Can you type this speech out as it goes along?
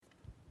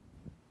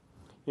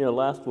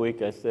Last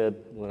week I said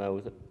when I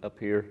was up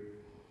here,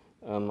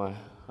 I was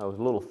a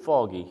little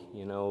foggy.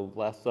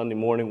 Last Sunday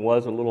morning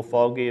was a little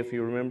foggy, if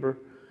you remember.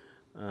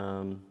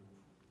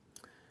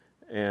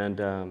 And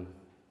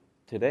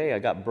today I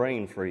got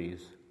brain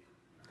freeze.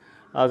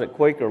 I was at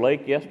Quaker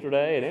Lake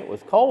yesterday, and it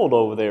was cold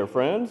over there,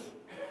 friends.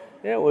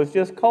 It was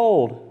just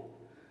cold.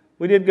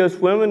 We did go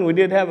swimming. We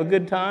did have a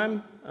good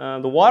time.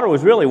 The water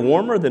was really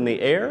warmer than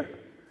the air.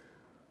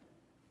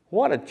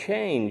 What a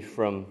change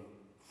from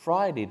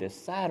Friday to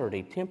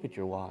Saturday,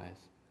 temperature-wise.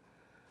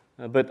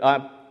 But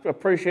I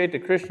appreciate the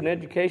Christian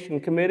Education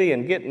Committee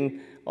and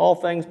getting all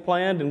things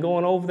planned and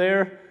going over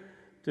there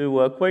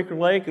to Quaker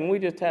Lake, and we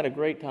just had a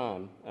great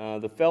time.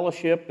 The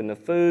fellowship and the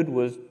food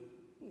was,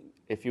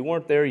 if you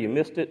weren't there, you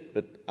missed it,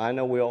 but I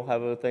know we all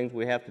have other things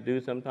we have to do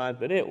sometimes,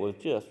 but it was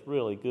just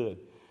really good.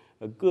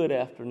 A good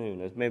afternoon,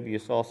 as maybe you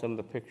saw some of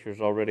the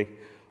pictures already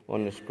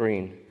on the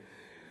screen.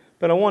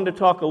 But I wanted to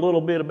talk a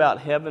little bit about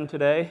heaven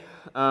today.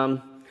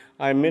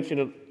 I mentioned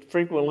it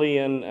frequently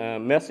in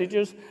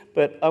messages,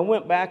 but I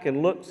went back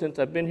and looked since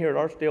I've been here at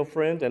Archdale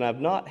Friends, and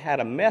I've not had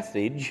a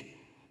message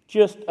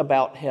just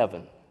about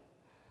heaven.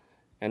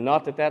 And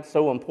not that that's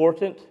so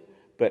important,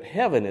 but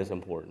heaven is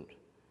important. It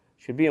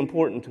should be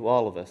important to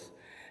all of us.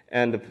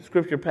 And the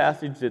scripture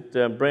passage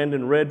that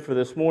Brandon read for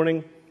this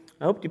morning,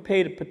 I hope you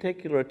paid a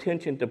particular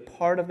attention to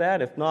part of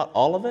that, if not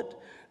all of it,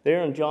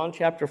 there in John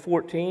chapter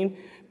 14,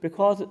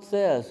 because it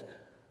says,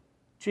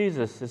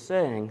 Jesus is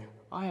saying,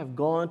 I have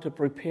gone to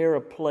prepare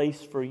a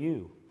place for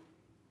you.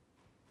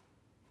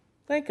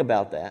 Think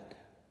about that.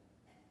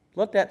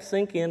 Let that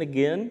sink in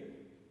again.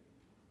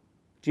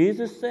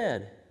 Jesus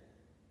said,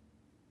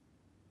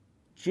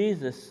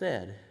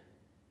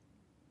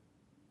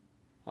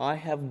 I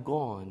have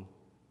gone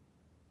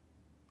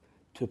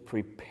to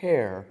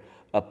prepare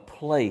a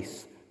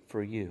place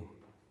for you.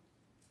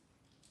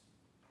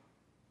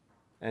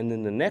 And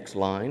then the next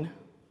line,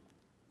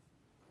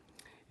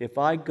 if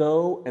I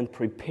go and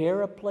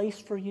prepare a place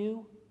for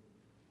you,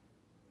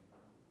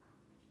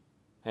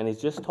 and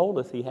he's just told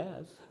us he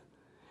has,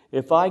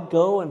 if I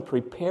go and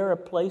prepare a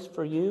place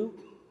for you,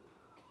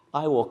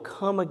 I will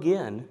come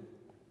again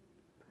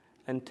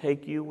and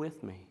take you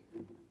with me.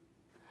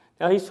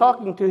 Now he's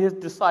talking to his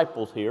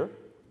disciples here,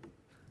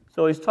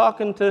 so he's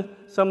talking to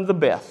some of the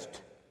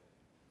best.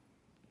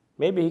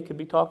 Maybe he could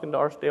be talking to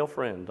Archdale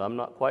Friends. I'm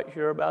not quite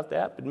sure about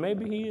that, but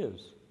maybe he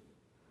is.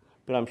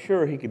 But I'm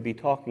sure he could be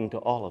talking to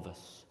all of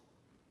us,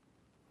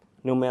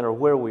 no matter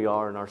where we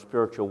are in our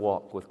spiritual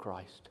walk with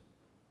Christ.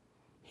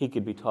 He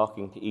could be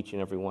talking to each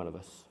and every one of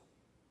us.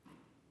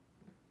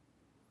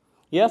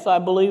 Yes, I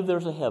believe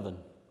there's a heaven.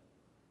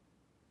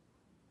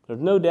 There's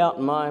no doubt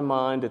in my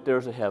mind that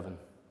there's a heaven.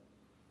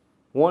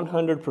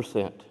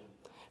 100%.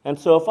 And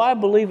so if I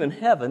believe in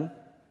heaven,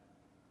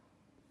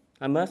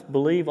 I must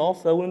believe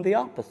also in the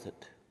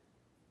opposite.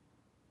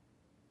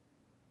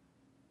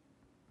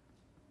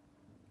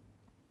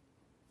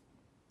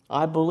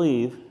 I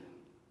believe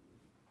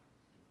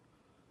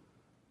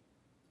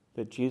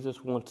that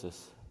Jesus wants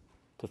us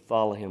to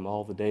follow him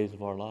all the days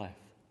of our life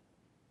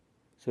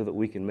so that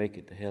we can make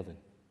it to heaven,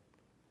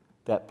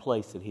 that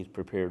place that he's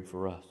prepared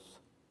for us.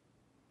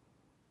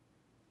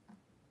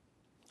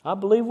 I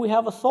believe we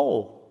have a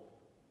soul.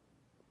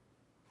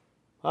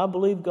 I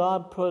believe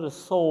God put a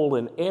soul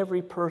in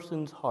every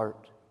person's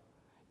heart,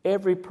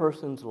 every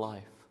person's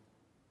life.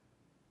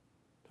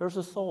 There's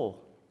a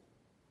soul.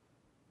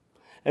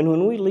 And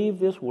when we leave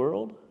this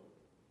world,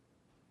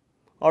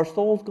 our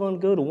soul's going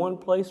to go to one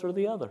place or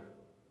the other.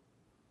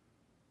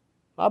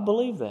 I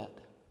believe that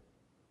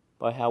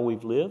by how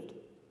we've lived,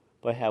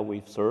 by how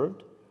we've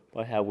served,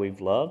 by how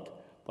we've loved,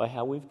 by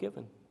how we've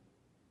given.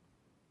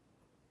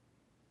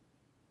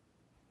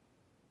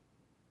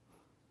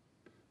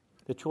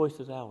 The choice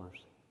is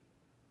ours.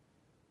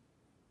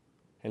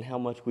 And how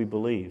much we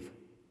believe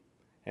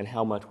and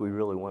how much we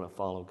really want to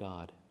follow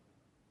God.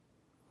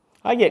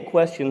 I get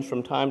questions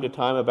from time to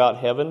time about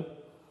heaven.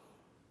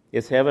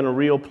 Is heaven a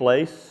real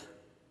place?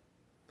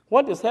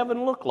 What does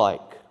heaven look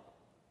like?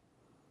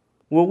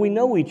 Will we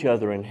know each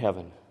other in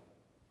heaven?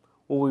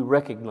 Will we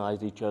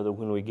recognize each other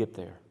when we get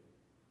there?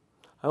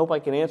 I hope I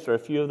can answer a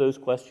few of those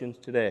questions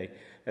today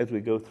as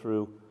we go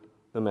through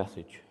the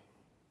message.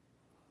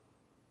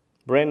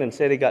 Brandon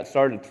said he got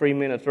started 3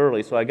 minutes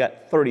early, so I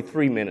got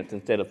 33 minutes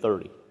instead of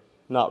 30.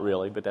 Not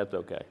really, but that's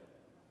okay.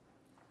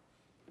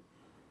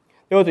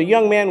 There was a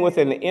young man with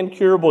an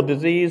incurable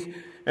disease,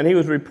 and he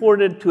was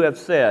reported to have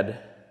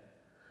said,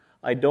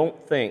 I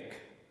don't think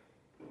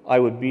I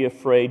would be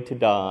afraid to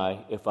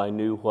die if I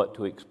knew what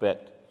to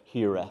expect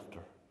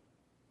hereafter.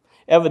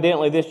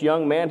 Evidently, this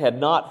young man had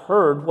not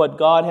heard what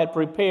God had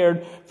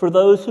prepared for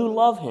those who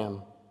love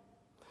him.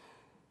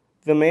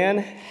 The man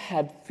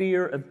had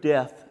fear of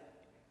death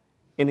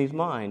in his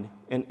mind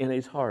and in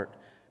his heart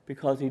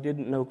because he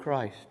didn't know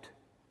Christ.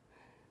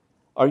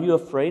 Are you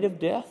afraid of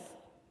death?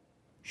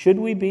 Should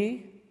we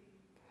be?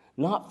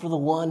 Not for the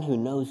one who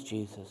knows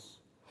Jesus,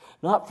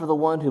 not for the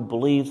one who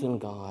believes in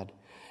God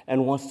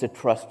and wants to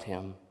trust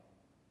him.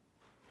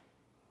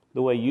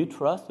 The way you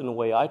trust and the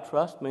way I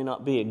trust may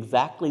not be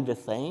exactly the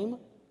same,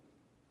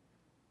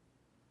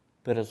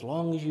 But as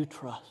long as you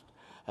trust,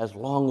 as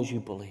long as you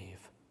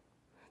believe,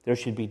 there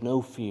should be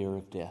no fear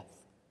of death.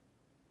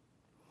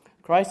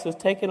 Christ has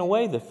taken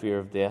away the fear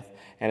of death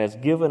and has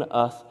given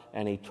us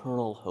an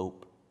eternal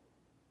hope.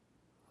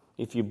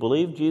 If you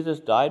believe Jesus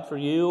died for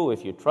you,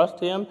 if you trust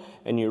Him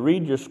and you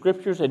read your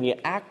scriptures and you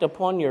act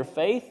upon your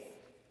faith,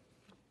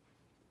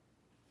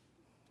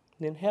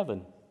 then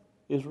heaven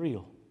is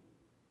real.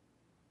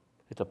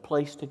 It's a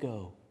place to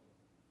go.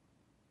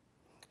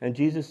 And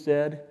Jesus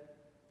said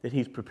that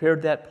He's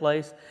prepared that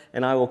place,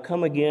 and I will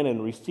come again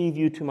and receive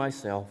you to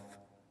myself.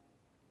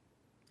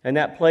 And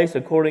that place,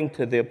 according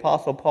to the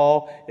Apostle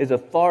Paul, is a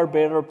far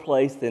better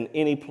place than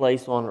any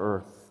place on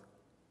earth.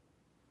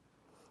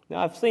 Now,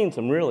 I've seen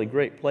some really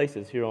great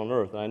places here on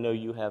earth, and I know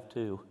you have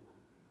too.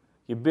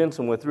 You've been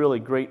some with really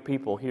great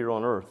people here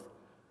on earth.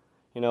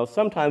 You know,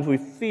 sometimes we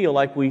feel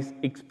like we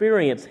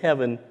experience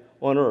heaven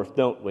on earth,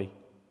 don't we?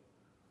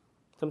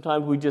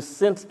 Sometimes we just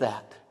sense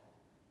that.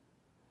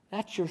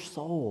 That's your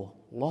soul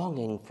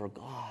longing for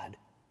God,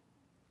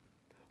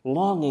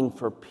 longing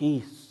for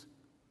peace,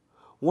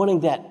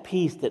 wanting that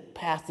peace that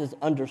passes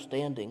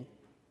understanding.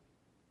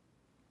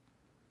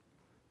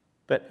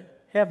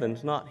 But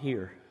heaven's not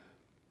here.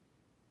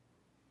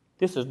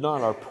 This is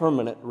not our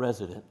permanent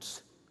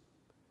residence.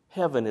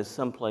 Heaven is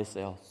someplace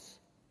else.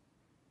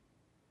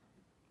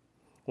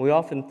 We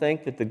often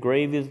think that the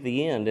grave is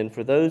the end, and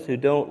for those who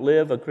don't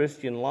live a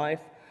Christian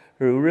life,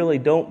 who really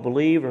don't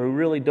believe or who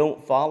really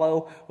don't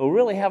follow, who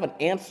really haven't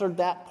answered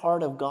that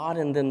part of God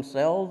in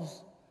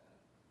themselves,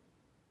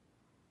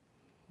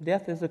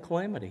 death is a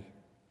calamity.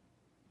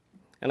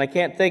 And I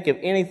can't think of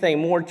anything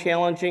more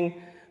challenging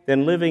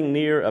than living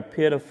near a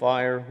pit of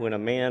fire when a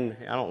man,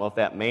 I don't know if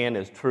that man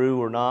is true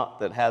or not,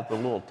 that has the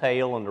little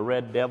tail and the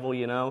red devil,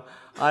 you know.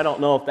 I don't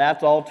know if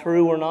that's all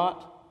true or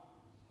not.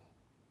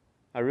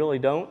 I really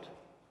don't.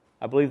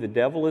 I believe the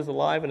devil is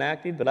alive and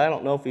active, but I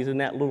don't know if he's in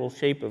that little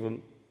shape of a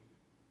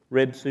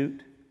red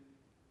suit.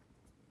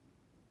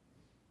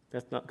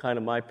 That's not kind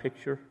of my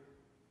picture,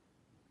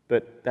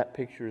 but that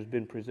picture has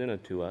been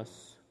presented to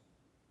us.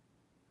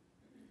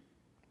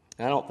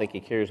 And I don't think he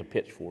carries a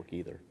pitchfork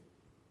either.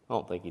 I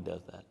don't think he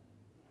does that.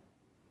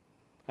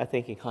 I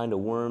think he kind of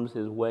worms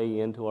his way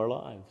into our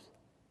lives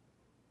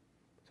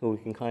so we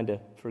can kind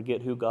of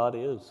forget who God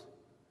is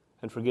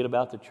and forget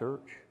about the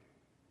church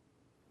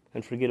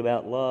and forget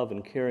about love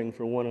and caring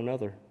for one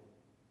another.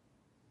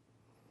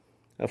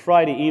 A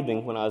Friday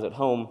evening when I was at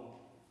home,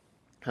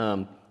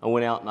 I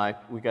went out and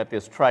we got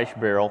this trash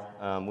barrel.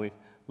 We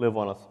live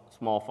on a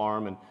small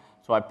farm, and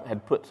so I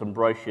had put some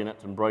brush in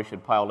it. Some brush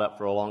had piled up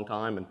for a long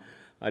time, and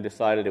I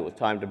decided it was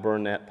time to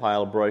burn that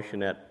pile of brush in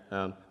that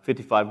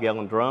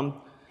 55-gallon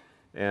drum.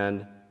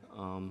 And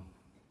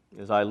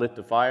as I lit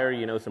the fire,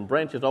 you know, some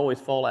branches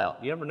always fall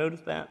out. You ever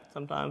notice that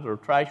sometimes? Or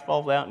trash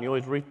falls out and you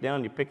always reach down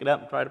and you pick it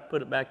up and try to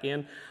put it back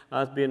in.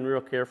 I was being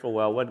real careful.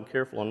 Well, I wasn't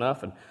careful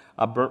enough, and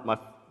I burnt my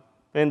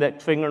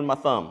index finger and my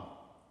thumb.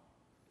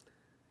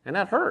 And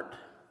that hurt.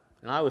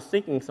 And I was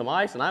seeking some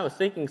ice and I was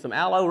seeking some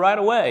aloe right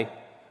away.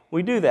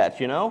 We do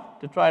that, you know,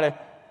 to try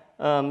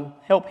to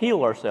help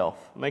heal ourselves,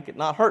 make it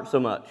not hurt so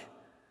much.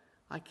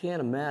 I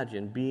can't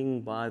imagine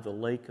being by the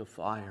lake of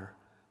fire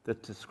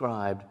that's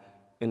described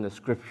in the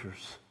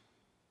Scriptures.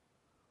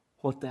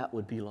 What that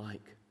would be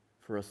like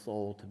for a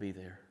soul to be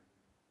there.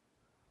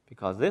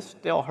 Because this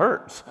still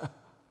hurts.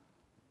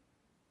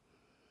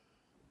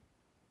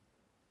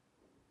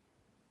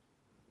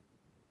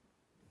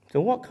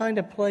 So what kind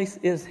of place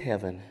is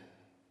heaven?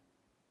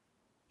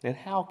 And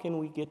how can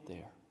we get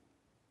there?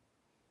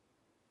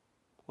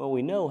 Well,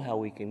 we know how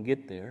we can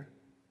get there.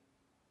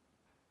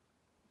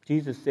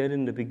 Jesus said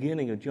in the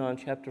beginning of John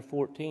chapter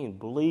 14,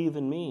 believe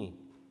in me.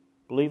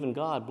 Believe in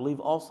God. Believe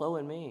also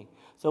in me.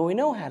 So we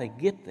know how to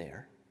get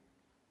there.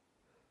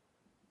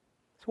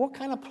 So what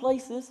kind of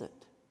place is it?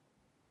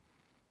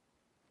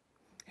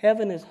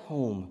 Heaven is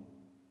home.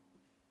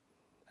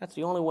 That's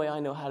the only way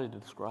I know how to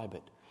describe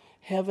it.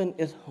 Heaven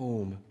is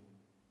home.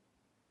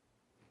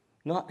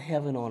 Not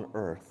heaven on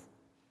earth,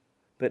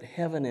 but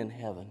heaven in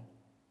heaven.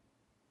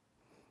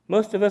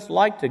 Most of us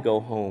like to go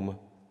home.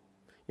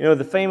 You know,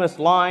 the famous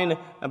line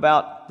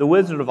about the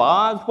Wizard of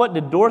Oz, what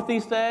did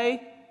Dorothy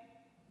say?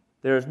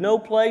 There is no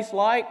place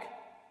like.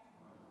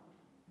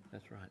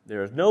 That's right.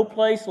 There is no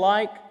place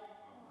like.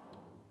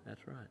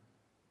 That's right.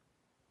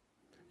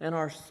 And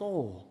our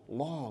soul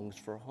longs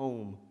for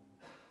home.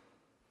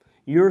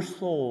 Your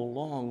soul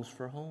longs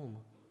for home.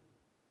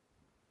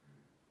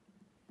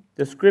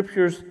 The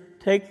Scriptures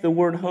take the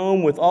word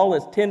home with all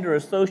its tender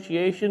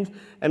associations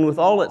and with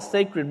all its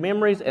sacred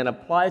memories and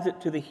applies it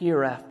to the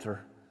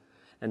hereafter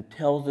and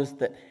tells us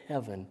that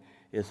heaven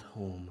is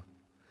home,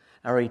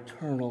 our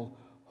eternal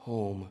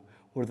home,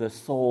 where the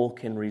soul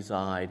can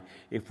reside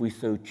if we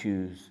so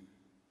choose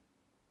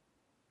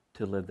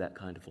to live that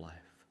kind of life.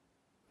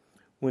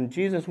 When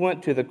Jesus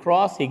went to the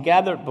cross,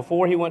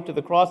 before he went to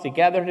the cross, he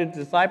gathered his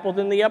disciples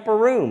in the upper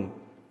room.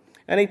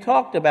 And he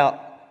talked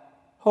about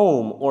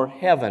home or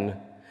heaven.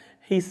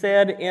 He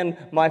said, in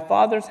my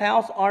Father's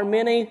house are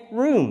many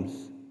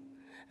rooms.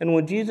 And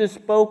when Jesus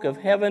spoke of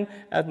heaven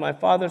as my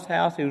Father's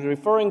house, he was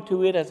referring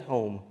to it as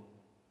home.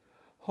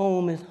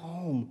 Home is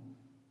home.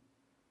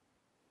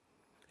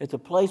 It's a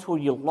place where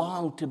you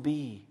long to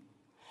be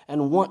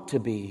and want to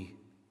be.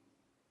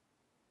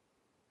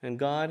 And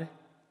God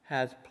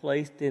has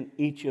placed in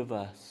each of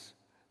us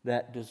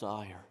that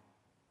desire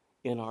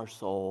in our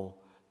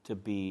soul to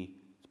be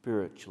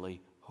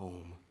spiritually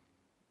home.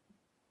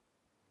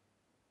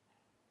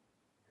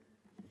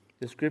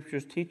 The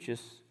Scriptures teach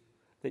us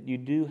that you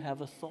do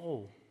have a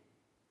soul.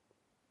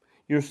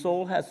 Your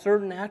soul has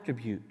certain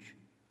attributes.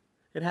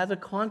 It has a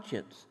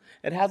conscience.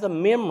 It has a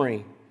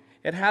memory.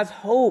 It has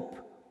hope.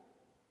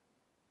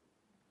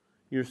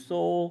 Your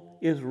soul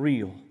is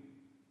real.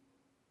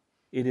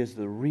 It is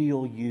the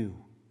real you.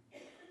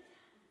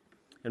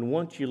 And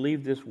once you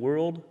leave this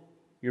world,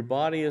 your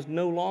body is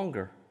no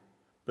longer,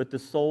 but the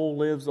soul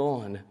lives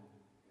on.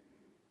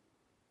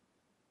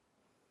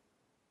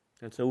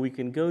 And so we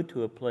can go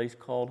to a place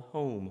called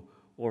home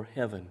or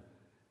heaven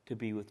to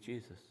be with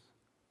Jesus.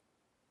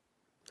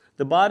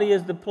 The body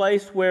is the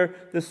place where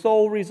the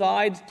soul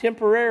resides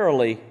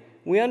temporarily.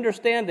 We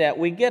understand that.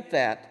 We get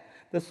that.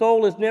 The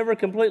soul is never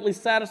completely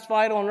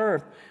satisfied on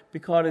earth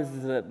because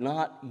it is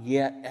not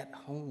yet at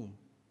home.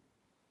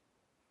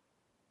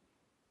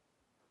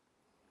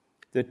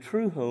 The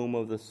true home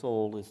of the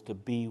soul is to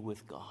be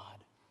with God.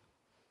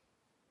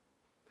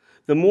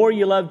 The more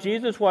you love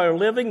Jesus while you're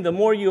living, the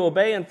more you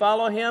obey and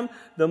follow Him,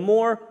 the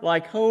more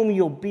like home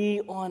you'll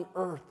be on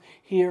earth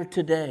here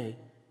today.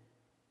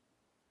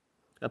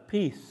 A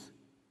peace,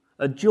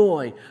 a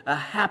joy, a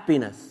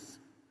happiness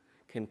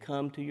can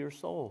come to your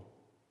soul.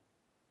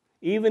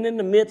 Even in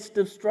the midst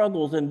of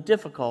struggles and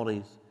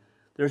difficulties,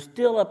 there's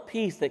still a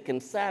peace that can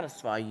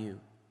satisfy you.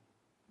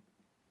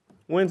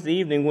 Wednesday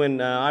evening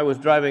when I was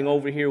driving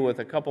over here with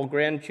a couple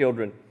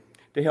grandchildren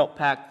to help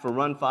pack for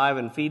Run 5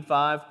 and Feed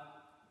 5,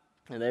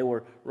 and they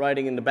were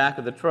riding in the back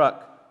of the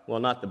truck. Well,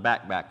 not the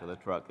back of the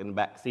truck, in the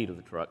back seat of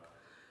the truck.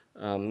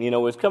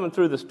 It was coming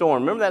through the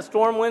storm. Remember that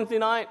storm Wednesday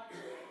night?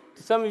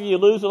 Did some of you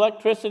lose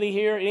electricity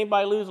here?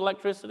 Anybody lose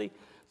electricity?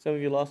 Some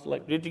of you lost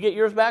electricity. Did you get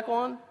yours back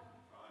on?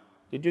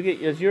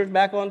 Is yours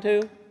back on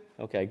too?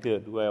 Okay,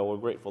 good. Well, we're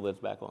grateful that it's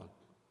back on.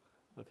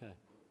 Okay.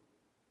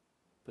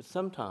 But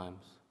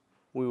sometimes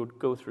we would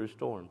go through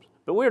storms.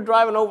 But we were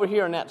driving over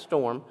here in that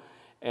storm,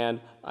 and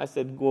I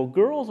said, well,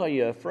 girls, are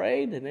you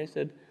afraid? And they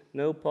said,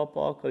 no,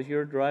 Papa, because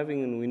you're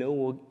driving and we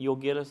know you'll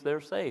get us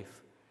there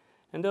safe.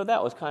 And though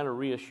that was kind of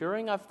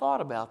reassuring, I've thought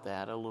about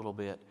that a little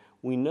bit.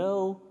 We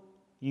know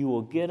you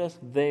will get us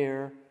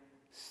there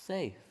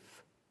safe.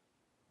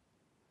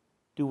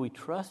 Do we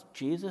trust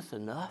Jesus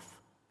enough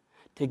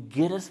to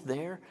get us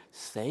there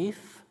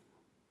safe?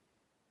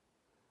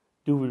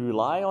 Do we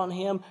rely on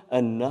Him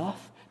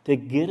enough to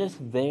get us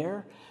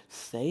there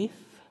safe?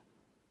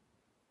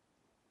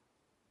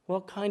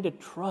 What kind of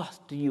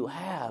trust do you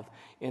have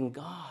in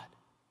God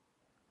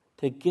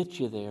to get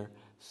you there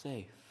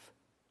safe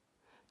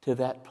to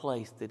that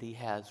place that He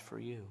has for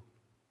you?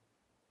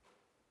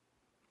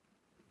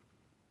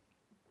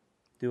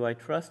 Do I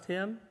trust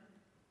Him?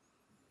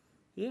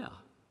 Yeah.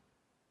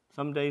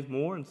 Some days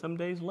more and some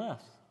days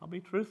less. I'll be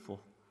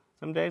truthful.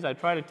 Some days I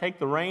try to take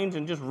the reins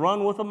and just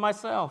run with them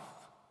myself.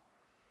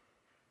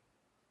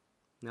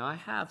 Now, I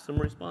have some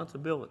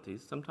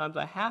responsibilities. Sometimes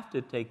I have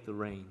to take the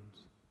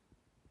reins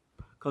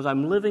because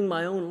I'm living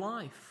my own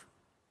life.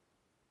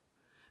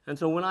 And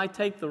so when I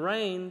take the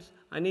reins,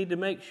 I need to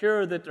make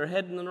sure that they're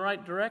heading in the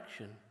right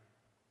direction.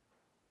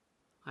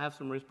 I have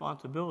some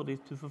responsibilities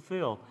to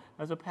fulfill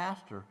as a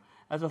pastor,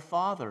 as a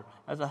father,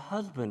 as a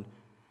husband,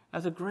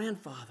 as a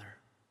grandfather.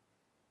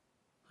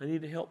 I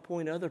need to help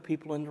point other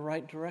people in the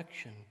right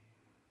direction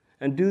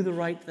and do the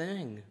right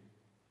thing.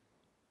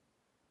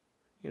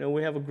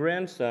 We have a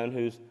grandson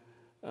who's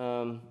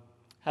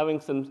having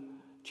some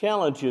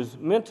challenges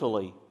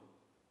mentally.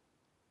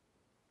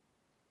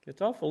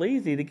 It's awful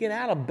easy to get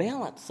out of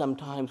balance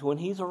sometimes when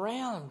he's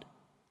around.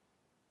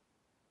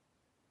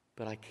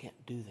 But I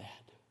can't do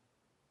that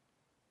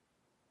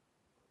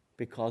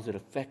because it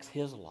affects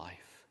his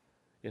life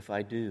if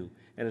I do,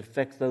 and it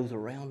affects those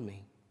around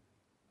me.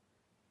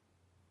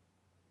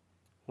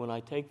 When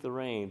I take the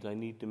reins, I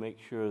need to make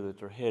sure that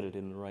they're headed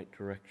in the right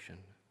direction.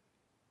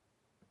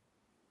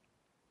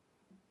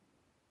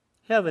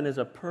 Heaven is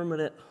a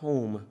permanent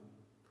home.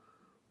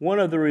 One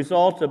of the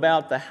results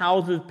about the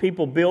houses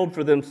people build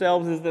for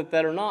themselves is that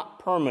are not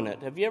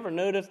permanent. Have you ever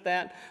noticed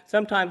that?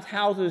 Sometimes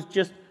houses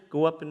just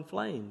go up in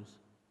flames.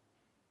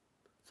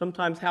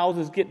 Sometimes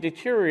houses get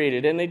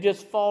deteriorated and they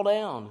just fall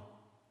down.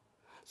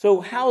 So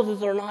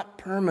houses are not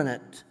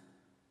permanent.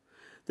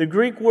 The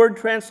Greek word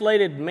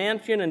translated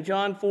mansion in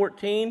John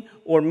 14,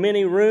 or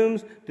many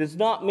rooms, does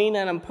not mean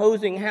an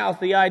imposing house.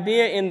 The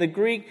idea in the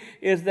Greek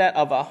is that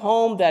of a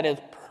home that is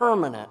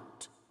permanent.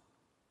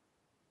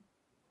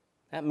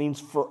 That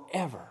means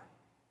forever.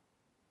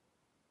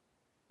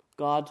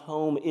 God's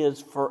home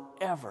is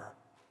forever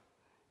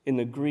in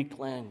the Greek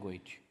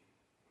language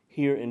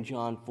here in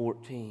John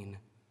 14.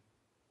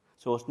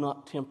 So it's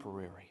not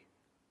temporary.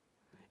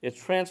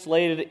 It's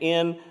translated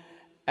in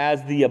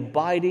as the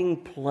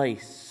abiding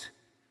place.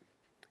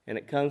 And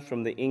it comes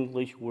from the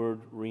English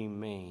word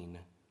remain.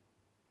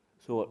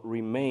 So it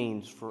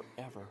remains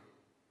forever.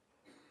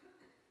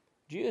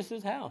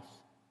 Jesus' house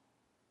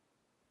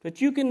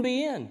that you can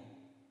be in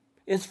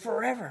is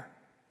forever.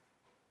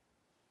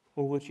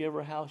 Or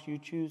whichever house you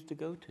choose to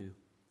go to.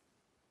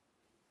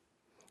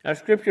 Our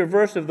scripture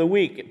verse of the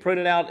week, it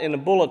printed out in a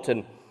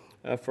bulletin.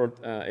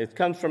 It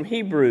comes from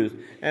Hebrews,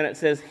 and it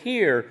says,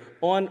 "Here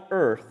on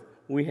earth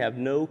we have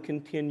no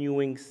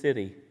continuing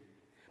city,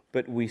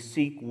 but we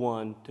seek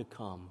one to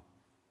come."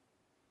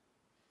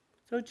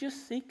 So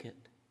just seek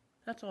it.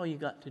 That's all you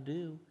got to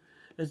do,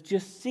 is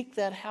just seek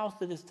that house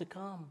that is to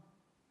come.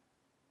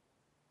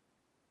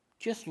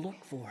 Just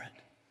look for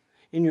it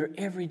in your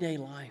everyday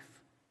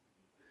life,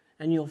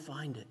 and you'll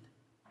find it.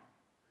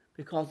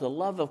 Because the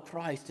love of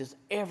Christ is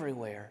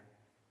everywhere.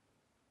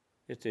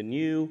 It's in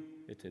you,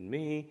 it's in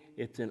me,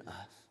 it's in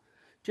us.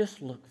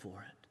 Just look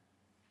for it.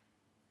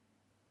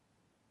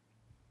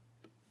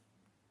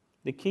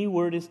 The key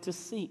word is to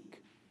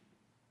seek.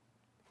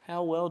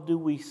 How well do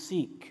we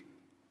seek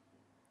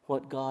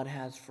what God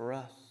has for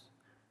us?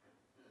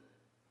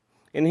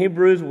 In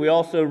Hebrews, we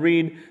also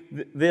read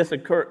this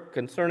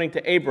concerning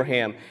to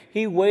Abraham.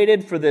 He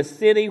waited for the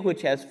city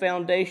which has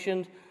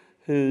foundations,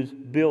 whose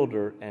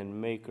builder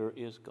and maker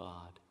is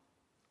God.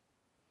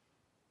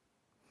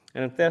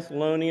 And in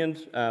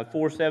Thessalonians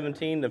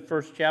 4:17, the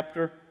first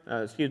chapter,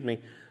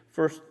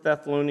 1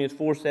 Thessalonians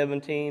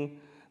 4:17,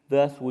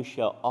 thus we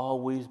shall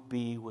always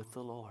be with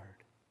the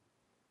Lord.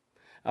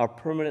 Our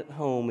permanent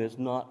home is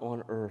not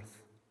on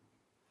earth.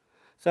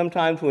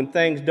 Sometimes when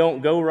things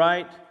don't go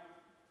right,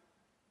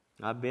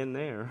 I've been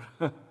there.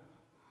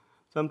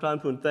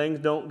 Sometimes when things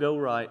don't go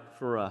right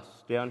for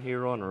us down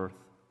here on earth,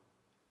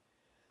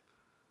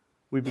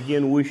 we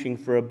begin wishing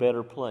for a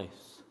better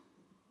place.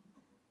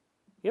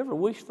 You ever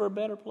wish for a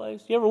better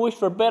place? You ever wish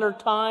for a better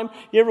time?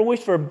 You ever wish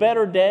for a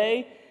better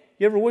day?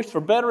 You ever wish for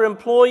better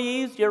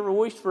employees? You ever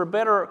wish for a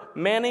better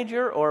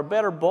manager or a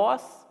better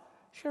boss?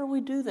 Sure,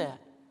 we do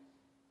that.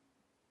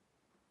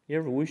 You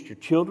ever wished your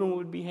children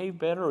would behave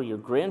better or your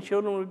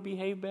grandchildren would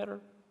behave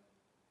better?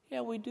 Yeah,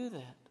 we do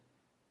that.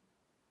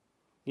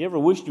 You ever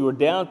wished you were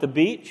down at the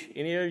beach?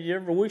 You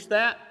ever wish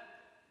that?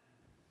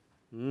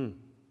 You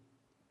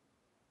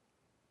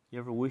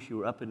ever wish you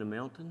were up in the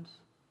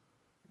mountains?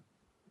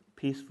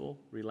 Peaceful,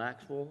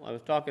 relaxful. I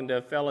was talking to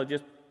a fellow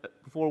just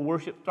before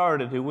worship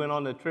started who went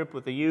on a trip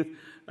with the youth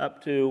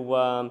up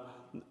to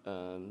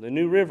the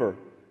New River,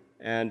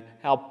 and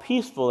how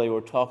peaceful they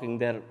were talking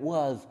that it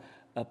was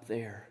up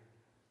there.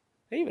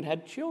 They even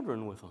had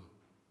children with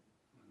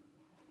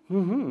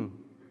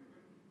them.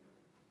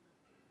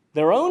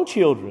 Their own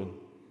children.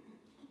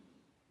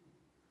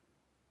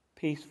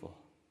 Peaceful.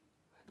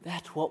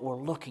 That's what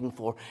we're looking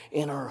for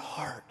in our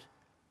heart.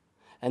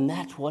 And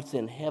that's what's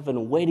in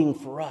heaven waiting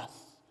for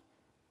us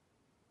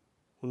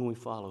when we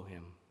follow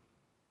Him.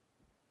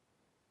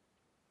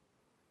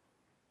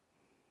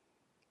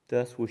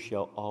 Thus we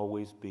shall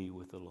always be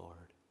with the Lord.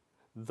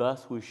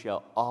 Thus we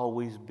shall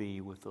always be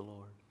with the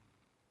Lord.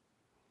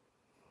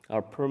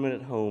 Our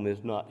permanent home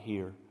is not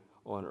here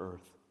on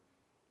earth.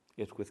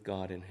 It's with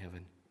God in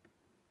heaven.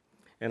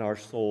 And our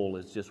soul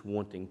is just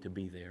wanting to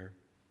be there.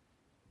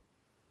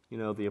 You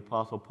know, the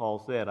Apostle Paul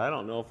said, I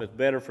don't know if it's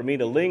better for me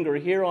to linger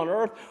here on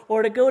earth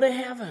or to go to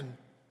heaven.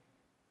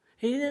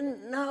 He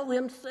didn't know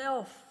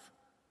himself.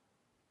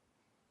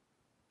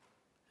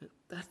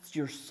 That's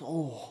your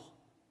soul.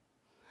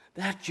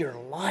 That's your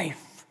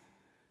life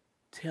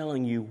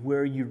telling you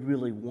where you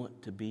really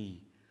want to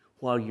be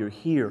while you're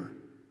here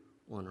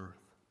on earth.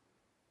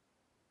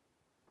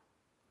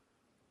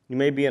 You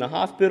may be in a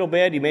hospital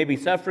bed. You may be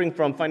suffering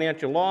from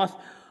financial loss.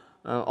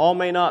 All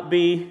may not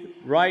be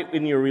right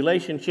in your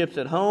relationships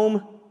at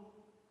home.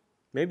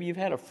 Maybe you've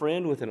had a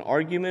friend with an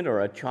argument or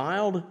a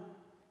child.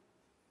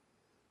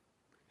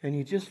 And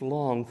you just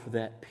long for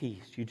that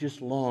peace. You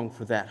just long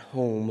for that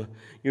home.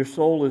 Your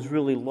soul is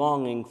really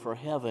longing for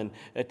heaven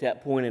at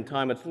that point in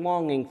time. It's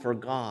longing for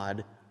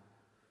God.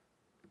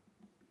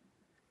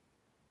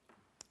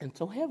 And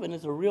so heaven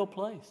is a real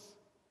place.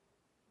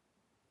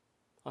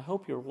 I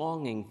hope you're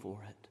longing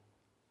for it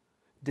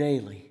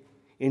daily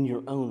in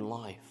your own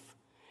life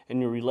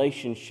and your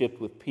relationship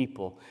with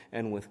people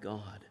and with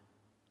God.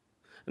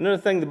 Another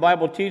thing the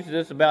Bible teaches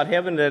us about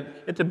heaven, that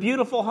it's a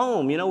beautiful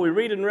home. You know, we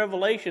read in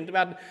Revelation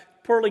about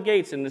pearly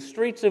gates and the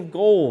streets of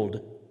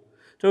gold.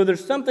 So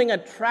there's something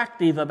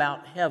attractive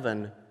about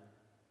heaven.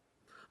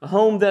 A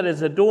home that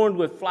is adorned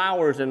with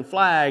flowers and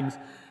flags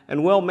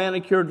and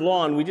well-manicured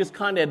lawn. We just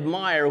kind of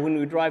admire when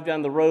we drive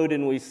down the road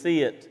and we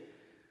see it.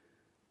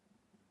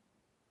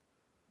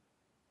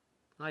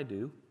 I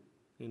do,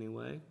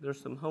 anyway. There's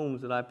some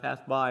homes that I pass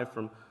by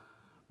from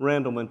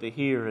Randleman to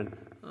here, and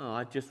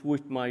I just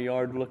wish my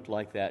yard looked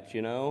like that,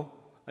 you know?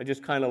 I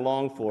just kind of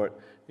long for it.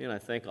 And I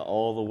think of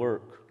all the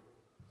work.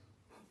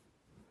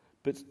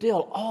 But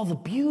still, all the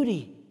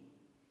beauty.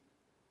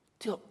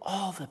 Still,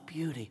 all the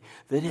beauty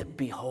that it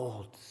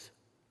beholds.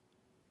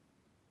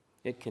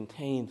 It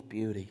contains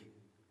beauty.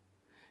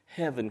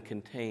 Heaven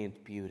contains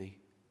beauty.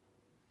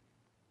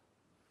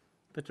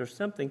 But there's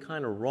something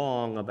kind of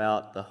wrong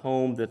about the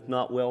home that's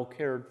not well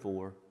cared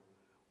for.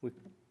 We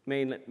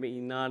may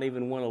not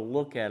even want to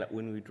look at it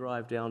when we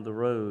drive down the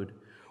road.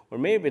 Or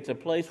maybe it's a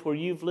place where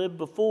you've lived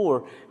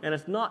before and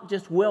it's not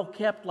just well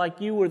kept like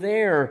you were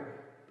there.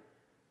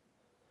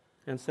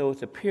 And so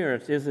its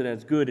appearance isn't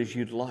as good as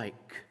you'd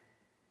like.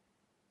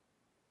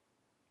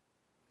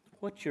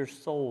 What's your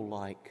soul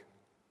like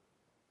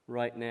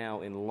right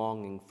now in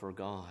longing for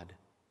God?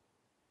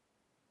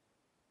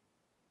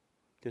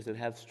 Does it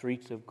have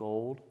streets of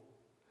gold?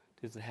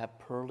 Does it have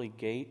pearly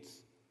gates?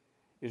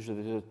 Is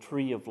there a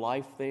tree of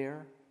life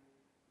there?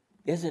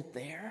 Is it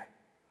there?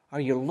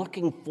 Are you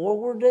looking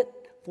forward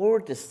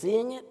to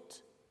seeing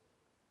it?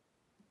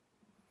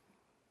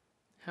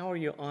 How are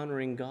you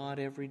honoring God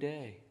every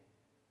day?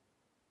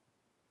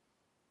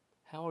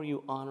 How are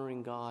you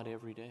honoring God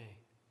every day?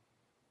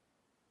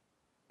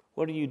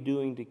 What are you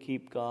doing to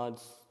keep God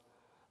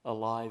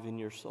alive in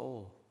your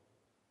soul?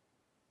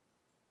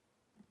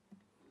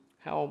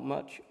 How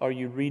much are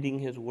you reading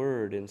His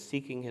Word and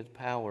seeking His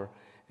power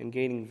and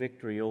gaining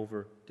victory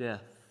over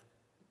death?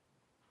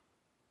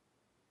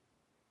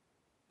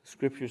 The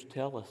Scriptures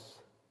tell us,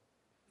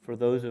 for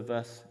those of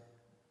us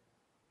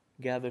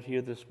gathered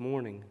here this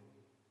morning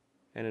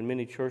and in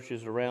many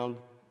churches around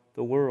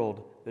the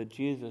world, that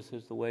Jesus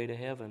is the way to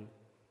heaven.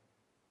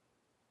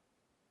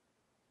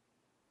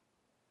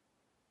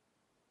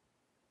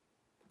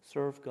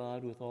 Serve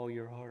God with all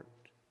your heart.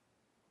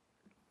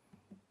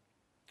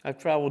 I've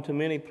traveled to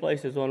many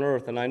places on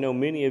earth, and I know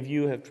many of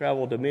you have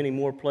traveled to many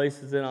more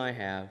places than I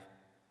have,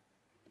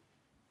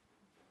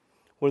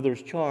 where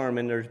there's charm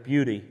and there's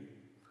beauty.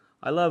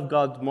 I love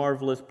God's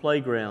marvelous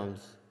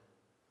playgrounds.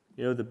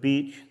 You know, the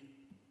beach,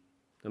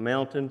 the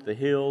mountains, the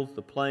hills,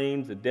 the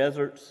plains, the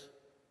deserts,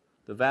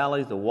 the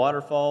valleys, the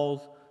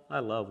waterfalls. I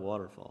love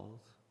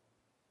waterfalls.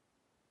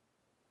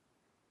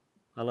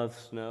 I love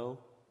snow,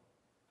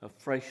 a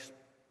fresh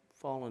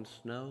fallen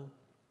snow.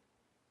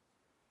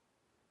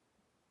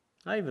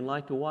 I even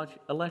like to watch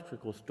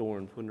electrical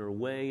storms when they're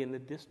way in the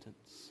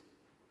distance.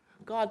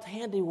 God's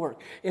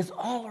handiwork is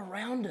all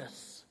around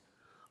us.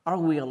 Are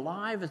we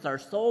alive? Is our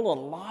soul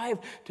alive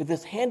to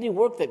this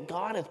handiwork that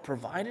God has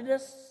provided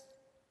us?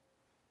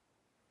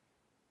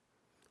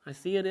 I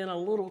see it in a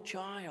little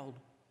child.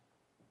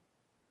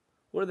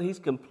 Whether he's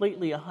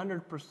completely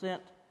 100%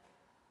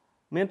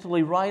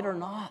 mentally right or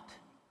not,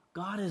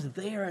 God is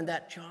there in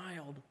that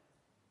child.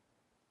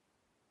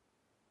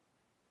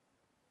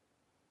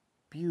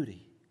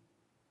 Beauty,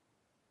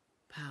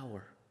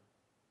 power,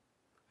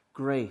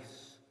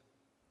 grace,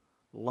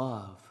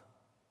 love,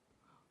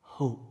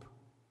 hope.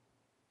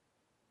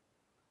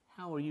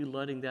 How are you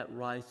letting that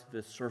rise to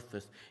the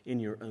surface in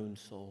your own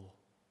soul?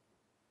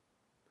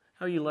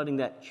 How are you letting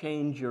that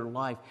change your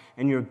life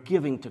and your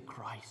giving to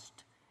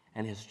Christ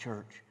and His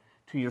church,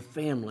 to your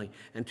family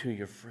and to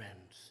your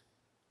friends?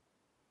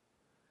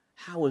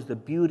 How is the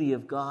beauty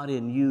of God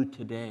in you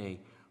today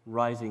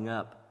rising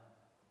up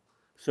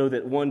so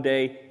that one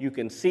day you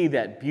can see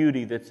that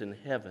beauty that's in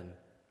heaven,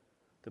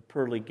 the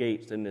pearly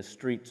gates and the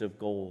streets of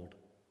gold,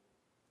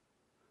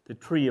 the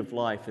tree of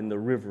life and the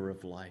river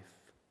of life?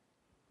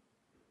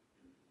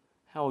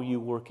 How are you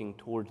working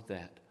towards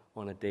that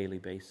on a daily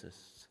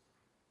basis?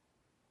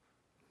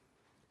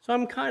 So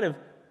I'm kind of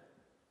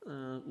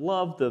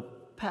love the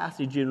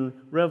passage in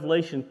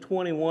Revelation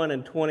 21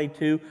 and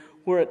 22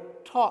 where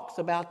it talks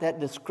about that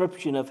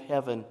description of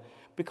heaven,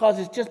 because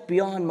it's just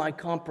beyond my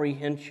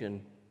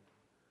comprehension.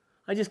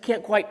 I just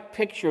can't quite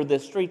picture the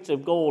streets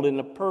of gold and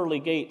the pearly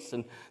gates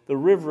and the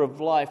river of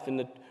life and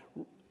the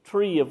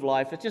tree of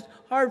life. It's just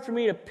hard for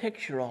me to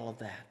picture all of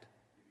that.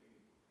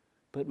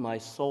 But my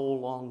soul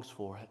longs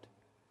for it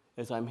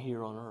as I'm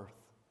here on earth.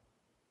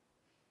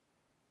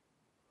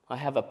 I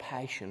have a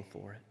passion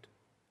for it.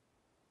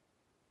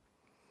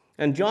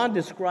 And John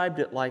described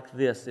it like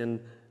this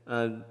in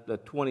the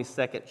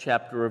 22nd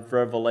chapter of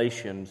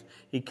Revelations.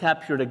 He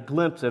captured a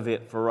glimpse of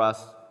it for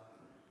us,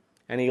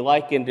 and he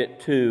likened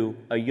it to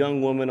a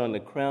young woman on the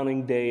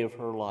crowning day of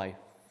her life,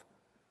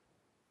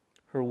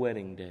 her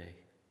wedding day.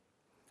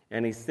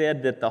 And he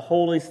said that the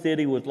holy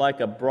city was like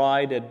a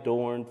bride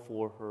adorned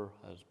for her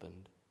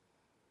husband.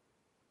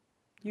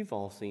 You've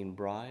all seen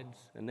brides,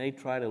 and they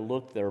try to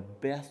look their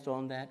best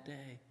on that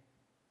day.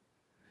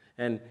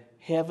 And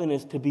heaven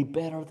is to be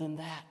better than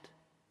that.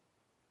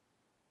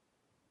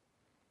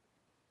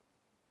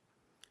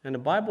 And the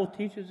Bible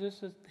teaches us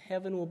that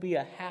heaven will be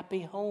a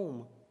happy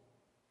home.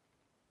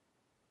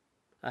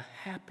 A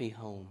happy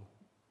home.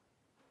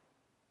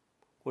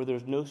 Where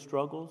there's no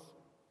struggles,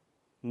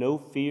 no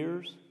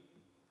fears.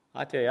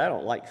 I tell you, I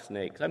don't like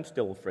snakes. I'm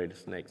still afraid of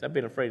snakes. I've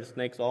been afraid of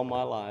snakes all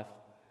my life,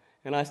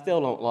 and I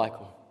still don't like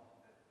them.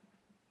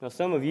 Now,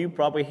 some of you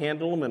probably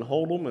handle them and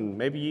hold them and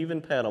maybe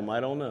even pet them. I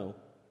don't know.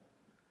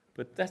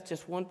 But that's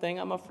just one thing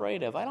I'm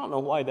afraid of. I don't know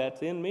why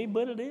that's in me,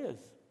 but it is.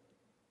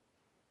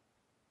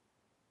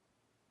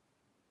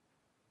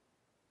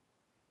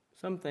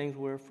 Some things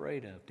we're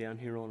afraid of down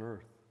here on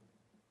earth.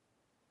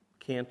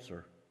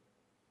 Cancer,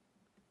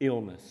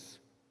 illness,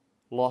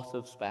 loss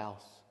of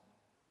spouse,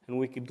 And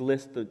we could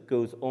list that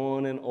goes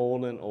on and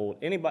on and on.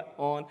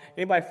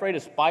 Anybody afraid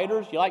of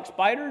spiders? You like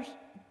spiders?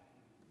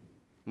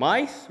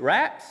 Mice?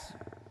 Rats?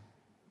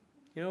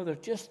 You know, there's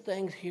just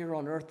things here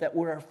on earth that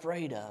we're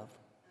afraid of.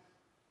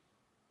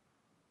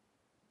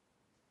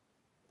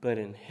 But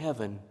in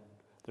heaven,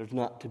 there's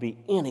not to be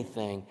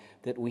anything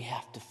that we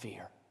have to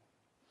fear.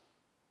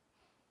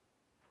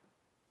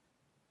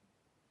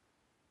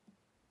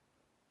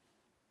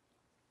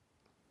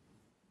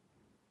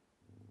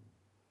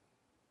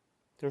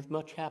 There's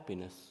much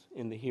happiness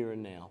in the here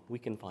and now. We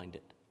can find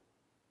it.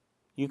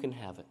 You can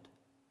have it.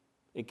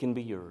 It can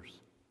be yours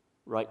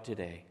right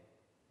today.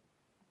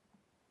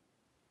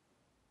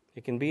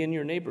 It can be in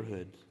your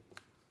neighborhoods.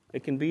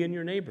 It can be in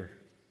your neighbor.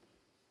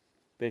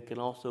 But it can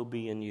also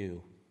be in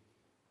you.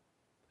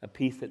 A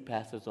peace that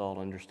passes all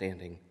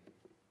understanding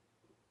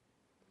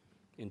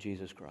in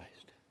Jesus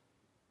Christ.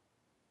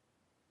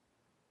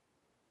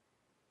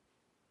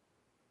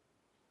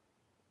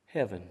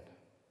 Heaven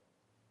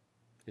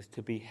is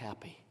to be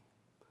happy.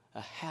 A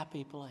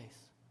happy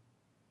place.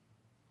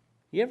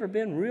 You ever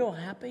been real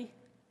happy?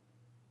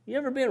 You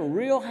ever been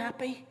real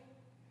happy?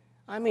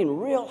 I mean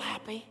real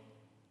happy.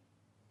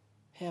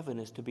 Heaven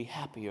is to be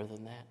happier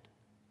than that.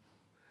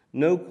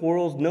 No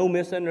quarrels, no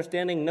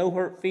misunderstanding, no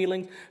hurt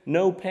feelings,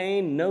 no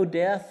pain, no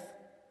death.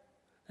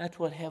 That's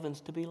what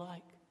heaven's to be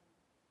like.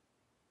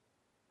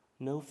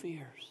 No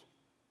fears.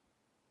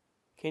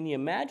 Can you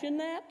imagine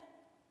that?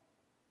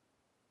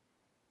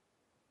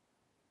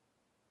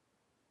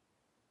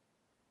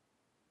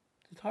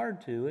 It's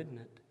hard to, isn't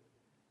it?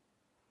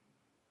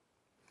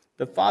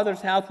 The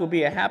Father's house will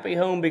be a happy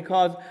home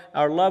because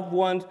our loved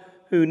ones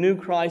who knew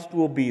Christ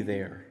will be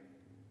there.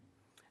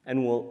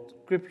 And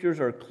scriptures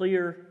are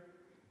clear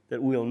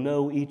that we'll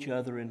know each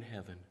other in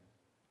heaven.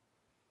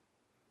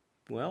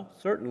 Well,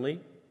 certainly,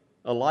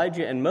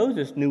 Elijah and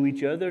Moses knew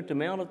each other at the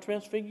Mount of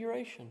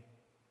Transfiguration.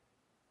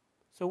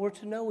 So we're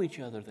to know each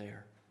other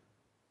there.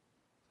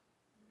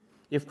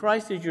 If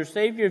Christ is your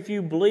Savior, if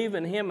you believe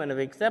in Him and have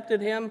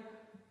accepted Him,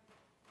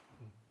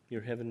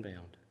 you're heaven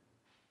bound.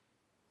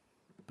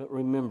 But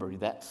remember,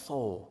 that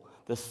soul,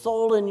 the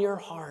soul in your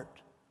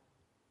heart,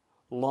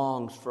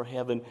 longs for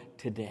heaven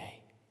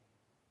today.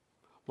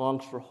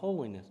 Longs for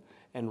holiness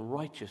and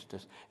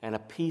righteousness and a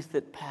peace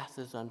that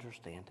passes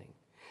understanding.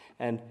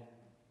 And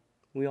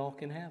we all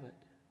can have it.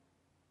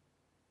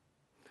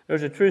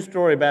 There's a true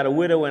story about a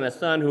widow and a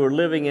son who were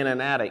living in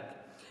an attic.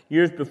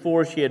 Years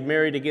before, she had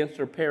married against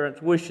her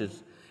parents'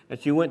 wishes, and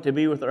she went to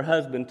be with her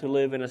husband to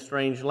live in a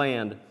strange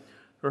land.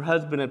 Her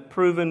husband had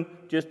proven,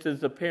 just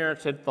as the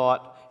parents had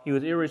thought, he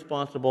was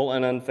irresponsible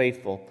and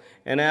unfaithful.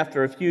 And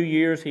after a few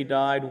years, he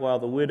died while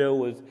the widow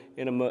was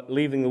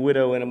leaving the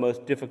widow in a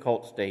most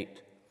difficult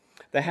state.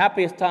 The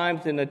happiest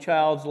times in a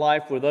child's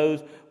life were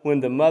those when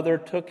the mother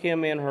took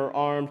him in her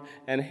arms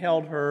and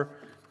held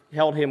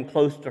him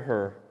close to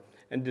her,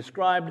 and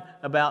described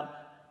about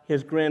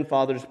his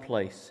grandfather's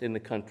place in the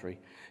country.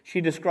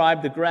 She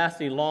described the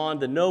grassy lawn,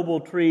 the noble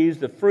trees,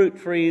 the fruit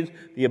trees,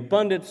 the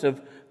abundance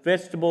of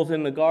vegetables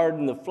in the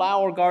garden. The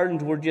flower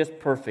gardens were just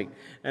perfect.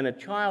 And a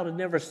child had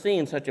never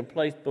seen such a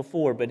place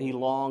before, but he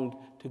longed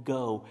to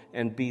go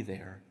and be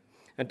there.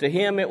 And to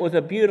him it was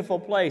a beautiful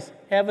place,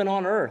 heaven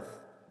on earth.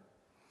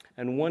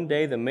 And one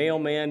day the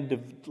mailman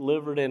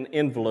delivered an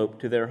envelope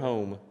to their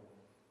home.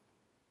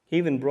 He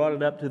even brought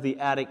it up to the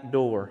attic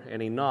door,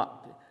 and he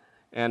knocked.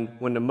 And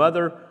when the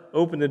mother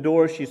opened the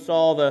door, she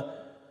saw the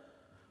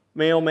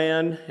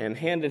mailman and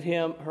handed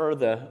her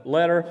the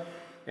letter,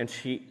 and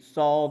she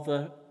saw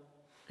the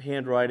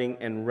handwriting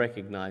and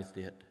recognized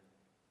it.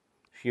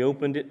 She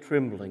opened it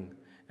trembling,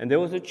 and there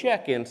was a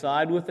check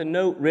inside with a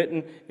note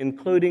written,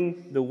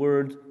 including the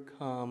words,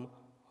 "Come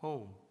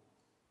home.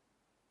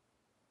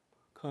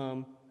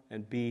 Come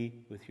and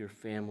be with your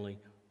family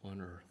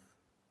on earth."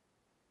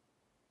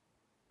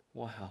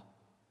 Wow.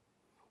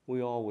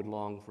 We all would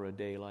long for a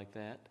day like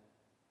that.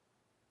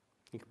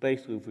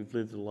 Basically, if we've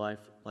lived a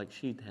life like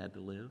she had to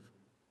live.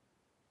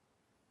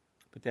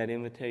 But that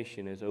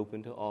invitation is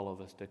open to all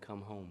of us to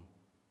come home.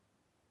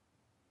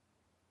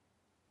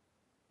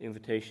 The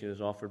invitation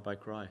is offered by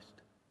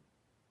Christ.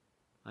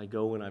 I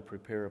go and I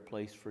prepare a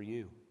place for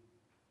you.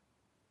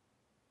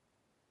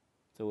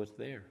 So it's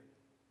there.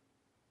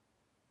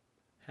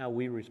 How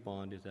we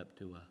respond is up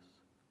to us.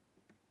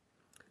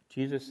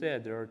 Jesus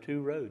said there are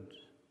two roads.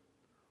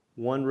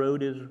 One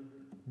road is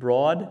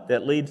broad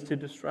that leads to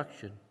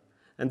destruction,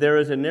 and there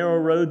is a narrow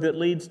road that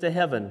leads to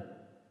heaven.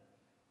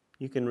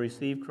 You can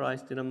receive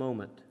Christ in a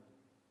moment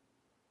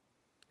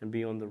and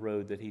be on the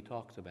road that He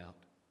talks about.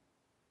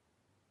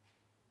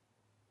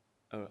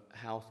 A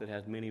house that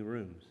has many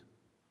rooms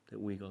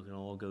that we can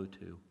all go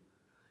to.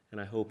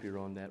 And I hope you're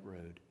on that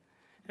road.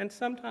 And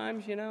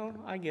sometimes,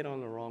 I get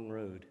on the wrong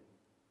road.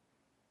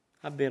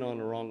 I've been on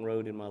the wrong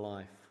road in my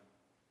life.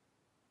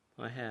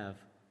 I have.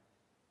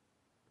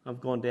 I've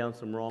gone down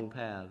some wrong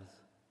paths.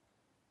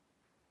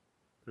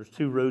 There's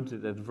two roads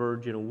that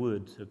diverge in a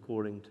woods,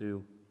 according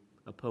to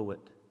a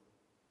poet.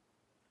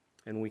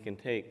 And we can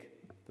take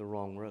the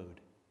wrong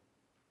road.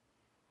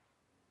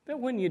 But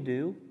when you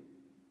do,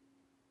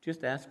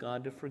 just ask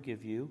God to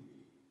forgive you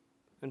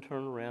and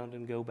turn around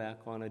and go back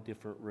on a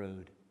different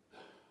road,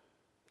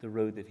 the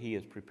road that He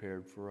has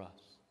prepared for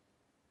us.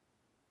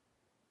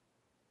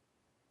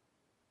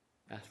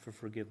 Ask for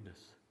forgiveness,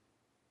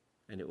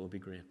 and it will be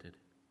granted,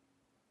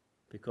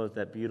 because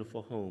that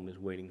beautiful home is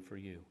waiting for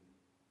you.